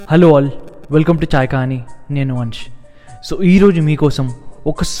Hello all, welcome to చాయ్ కహానీ. నేను Vansh. So ఈరోజు మీకోసం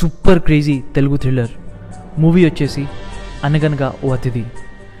ఒక super crazy Telugu thriller movie వచ్చేసి అనగనగా ఓ అతిథి.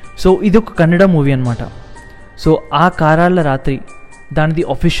 సో ఇది ఒక కన్నడ మూవీ అనమాట. సో ఆ కారాళ్ళ రాత్రి దానిది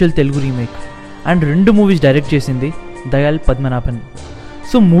official Telugu remake and 2 movies direct చేసింది దయాల్ పద్మనాభన్.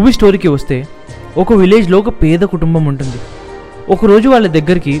 సో మూవీ స్టోరీకి వస్తే, ఒక విలేజ్లో ఒక పేద కుటుంబం ఉంటుంది. ఒకరోజు వాళ్ళ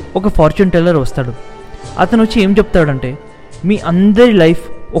దగ్గరికి ఒక ఫార్చ్యూన్ టెల్లర్ వస్తాడు. అతను వచ్చి ఏం చెప్తాడంటే, మీ అందరి లైఫ్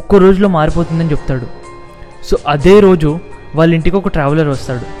ఒక్క రోజులో మారిపోతుందని చెప్తాడు. సో అదే రోజు వాళ్ళ ఇంటికి ఒక ట్రావెలర్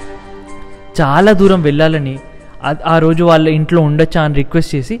వస్తాడు. చాలా దూరం వెళ్ళాలని ఆ రోజు వాళ్ళ ఇంట్లో ఉండొచ్చా అని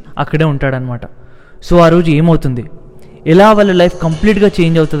రిక్వెస్ట్ చేసి అక్కడే ఉంటాడనమాట. సో ఆ రోజు ఏమవుతుంది, ఎలా వాళ్ళ లైఫ్ కంప్లీట్గా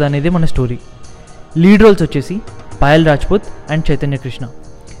చేంజ్ అవుతుంది అనేది మన స్టోరీ. లీడ్ రోల్స్ వచ్చేసి పాయల్ రాజ్పుత్ అండ్ చైతన్య కృష్ణ.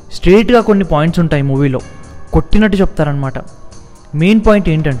 స్ట్రేట్గా కొన్ని పాయింట్స్ ఉంటాయి మూవీలో, కొట్టినట్టు చెప్తారనమాట. మెయిన్ పాయింట్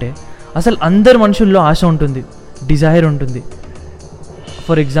ఏంటంటే, అసలు అందరు మనుషుల్లో ఆశ ఉంటుంది, డిజైర్ ఉంటుంది.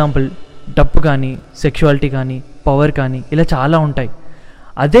 ఫర్ ఎగ్జాంపుల్ డబ్బు కానీ, సెక్షువాలిటీ కానీ, పవర్ కానీ, ఇలా చాలా ఉంటాయి.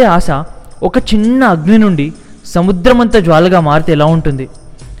 అదే ఆశ ఒక చిన్న అగ్ని నుండి సముద్రమంతా జ్వాలగా మారితే ఎలా ఉంటుంది,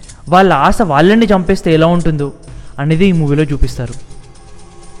 వాళ్ళ ఆశ వాళ్ళని చంపేస్తే ఎలా ఉంటుందో అనేది ఈ మూవీలో చూపిస్తారు.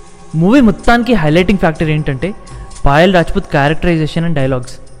 మూవీ మొత్తానికి హైలైటింగ్ ఫ్యాక్టర్ ఏంటంటే Payal Rajput characterisation and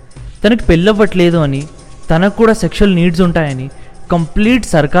dialogues. తనకు పెళ్ళవ్వట్లేదు అని, తనకు కూడా సెక్షువల్ నీడ్స్ ఉంటాయని కంప్లీట్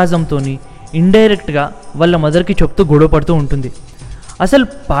సర్కాజంతో ఇండైరెక్ట్గా వాళ్ళ మదర్కి చెప్తూ గొడవ పడుతూ ఉంటుంది. అసలు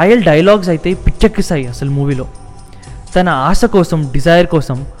పాయల్ డైలాగ్స్ అయితే పిచ్చెక్కిస్తాయి అసలు మూవీలో. తన ఆశ కోసం, డిజైర్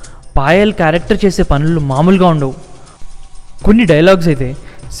కోసం పాయల్ క్యారెక్టర్ చేసే పనులు మామూలుగా ఉండవు. కొన్ని డైలాగ్స్ అయితే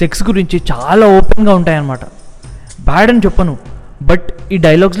సెక్స్ గురించి చాలా ఓపెన్గా ఉంటాయన్నమాట. బ్యాడ్ అని చెప్పను, బట్ ఈ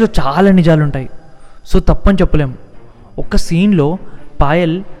డైలాగ్స్లో చాలా నిజాలు ఉంటాయి. సో తప్పని చెప్పలేము. ఒక సీన్లో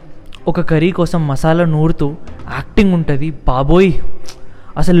పాయల్ ఒక కర్రీ కోసం మసాలా నూరుతూ యాక్టింగ్ ఉంటుంది, బాబోయ్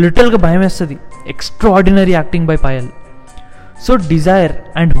అసలు లిటరల్గా భయం వేస్తుంది. Extraordinary acting by Payal. So desire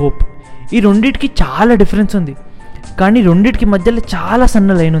and hope, ఈ రెండింటికి చాలా డిఫరెన్స్ ఉంది, కానీ రెండింటికి మధ్యలో చాలా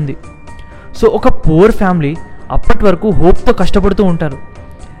సన్న లైన్ ఉంది. సో ఒక పూర్ ఫ్యామిలీ అప్పటి వరకు హోప్తో కష్టపడుతూ ఉంటారు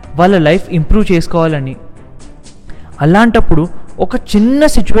వాళ్ళ లైఫ్ ఇంప్రూవ్ చేసుకోవాలని. అలాంటప్పుడు ఒక చిన్న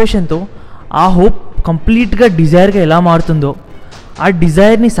సిచ్యువేషన్తో ఆ హోప్ కంప్లీట్గా డిజైర్గా ఎలా మారుతుందో, ఆ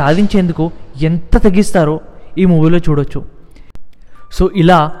డిజైర్ని సాధించేందుకు ఎంత తగ్గిస్తారో ఈ మూవీలో చూడొచ్చు. సో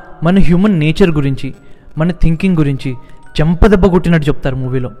ఇలా మన హ్యూమన్ నేచర్ గురించి, మన థింకింగ్ గురించి చెంపదెబ్బ కొట్టినట్టు చెప్తారు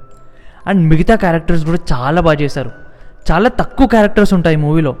మూవీలో. అండ్ మిగతా క్యారెక్టర్స్ కూడా చాలా బాగా చేశారు. చాలా తక్కువ క్యారెక్టర్స్ ఉంటాయి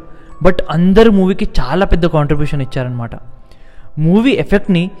మూవీలో, బట్ అందరూ మూవీకి చాలా పెద్ద కాంట్రిబ్యూషన్ ఇచ్చారనమాట. మూవీ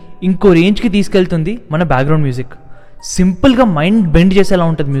ఎఫెక్ట్ని ఇంకో రేంజ్కి తీసుకెళ్తుంది మన బ్యాక్గ్రౌండ్ మ్యూజిక్. సింపుల్గా మైండ్ బెండ్ చేసేలా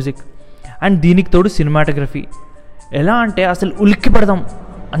ఉంటుంది మ్యూజిక్. అండ్ దీనికి తోడు సినిమాటోగ్రఫీ ఎలా అంటే అసలు ఉలిక్కి పడదాం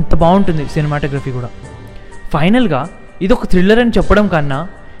అంత బాగుంటుంది సినిమాటోగ్రఫీ కూడా. ఫైనల్గా ఇది ఒక థ్రిల్లర్ అని చెప్పడం కన్నా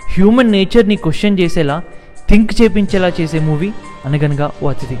హ్యూమన్ నేచర్ని క్వశ్చన్ చేసేలా, థింక్ చేపించేలా చేసే మూవీ అనగనగా ఓ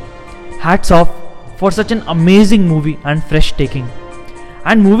అతిథి. Hats off for such an amazing movie and fresh taking.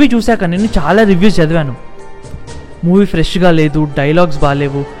 And movie చూశాక నేను చాలా రివ్యూస్ చదివాను. మూవీ ఫ్రెష్గా లేదు, డైలాగ్స్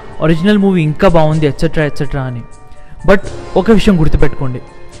బాగాలేవు, ఒరిజినల్ మూవీ ఇంకా బాగుంది, ఎట్సెట్రా ఎట్సెట్రా అని. బట్ ఒక విషయం గుర్తుపెట్టుకోండి,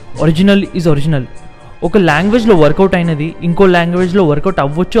 ఒరిజినల్ ఈజ్ ఒరిజినల్. ఒక లాంగ్వేజ్లో వర్కౌట్ అయినది ఇంకో లాంగ్వేజ్లో వర్కౌట్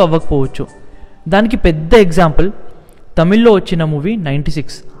అవ్వచ్చు, అవ్వకపోవచ్చు. దానికి పెద్ద ఎగ్జాంపుల్ తమిళ్లో వచ్చిన మూవీ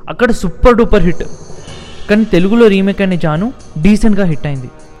 96. అక్కడ సూపర్ డూపర్ హిట్, కానీ తెలుగులో రీమేక్ అనే జాను డీసెంట్గా హిట్ అయింది.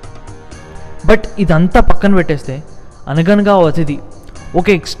 బట్ ఇదంతా పక్కన పెట్టేస్తే అనగనగా ఓ అతిథి ఒక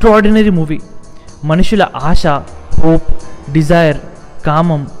ఎక్స్ట్రాఆర్డినరీ మూవీ. మనుషుల ఆశ, హోప్, డిజైర్,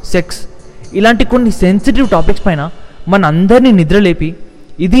 కామం, సెక్స్ ఇలాంటి కొన్ని సెన్సిటివ్ టాపిక్స్ పైన మన అందరినీ నిద్రలేపి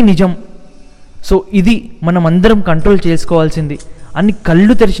ఇది నిజం, సో ఇది మనం అందరం కంట్రోల్ చేసుకోవాల్సింది అని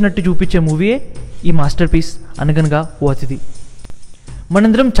కళ్ళు తెరిచినట్టు చూపించే మూవీయే ఈ మాస్టర్ పీస్ అనగనగా ఓ అతిథి.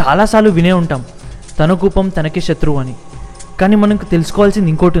 మనందరం చాలాసార్లు వినే ఉంటాం, తన కోపం తనకే శత్రువు అని. కానీ మనకు తెలుసుకోవాల్సింది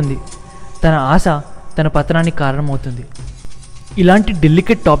ఇంకోటి ఉంది, తన ఆశ తన పతనానికి కారణమవుతుంది. ఇలాంటి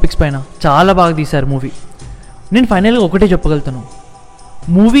డెలికేట్ టాపిక్స్ పైన చాలా బాగా తీశారు మూవీ. నేను ఫైనల్గా ఒకటే చెప్పగలుగుతాను,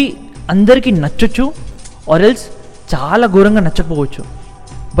 మూవీ అందరికీ నచ్చొచ్చు ఆర్ఎల్స్ చాలా ఘోరంగా నచ్చకపోవచ్చు.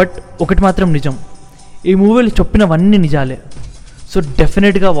 బట్ ఒకటి మాత్రం నిజం, ఈ మూవీలో చెప్పినవన్నీ నిజాలే. సో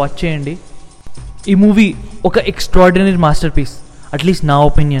డెఫినెట్గా వాచ్ చేయండి. ఈ మూవీ ఒక ఎక్స్ట్రాఆర్డినరీ మాస్టర్ పీస్, అట్లీస్ట్ నా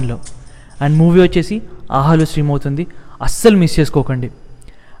ఒపీనియన్లో. అండ్ మూవీ వచ్చేసి ఆహాలో స్ట్రీమ్ అవుతుంది, అస్సలు మిస్ చేసుకోకండి.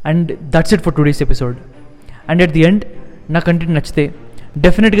 And that's it for today's episode. And at the end నా కంటెంట్ నచ్చితే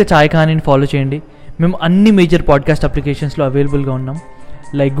డెఫినెట్గా చాయ్ కహానీని ఫాలో చేయండి. మేము అన్ని మేజర్ పాడ్కాస్ట్ అప్లికేషన్స్లో అవైలబుల్గా ఉన్నాం,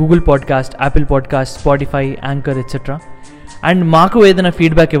 like Google podcast, Apple podcast, Spotify, anchor etcetera. And మాకు ఏదైనా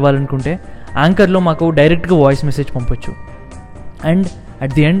ఫీడ్బ్యాక్ ఇవ్వాలనుకుంటే యాంకర్లో మాకు డైరెక్ట్గా వాయిస్ మెసేజ్ పంపొచ్చు. అండ్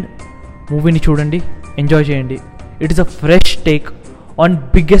అట్ ది ఎండ్ మూవీని చూడండి, ఎంజాయ్ చేయండి. It is a fresh take on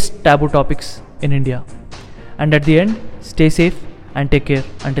biggest taboo topics in India. And at the end, stay safe and take care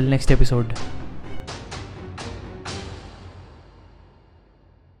until next episode.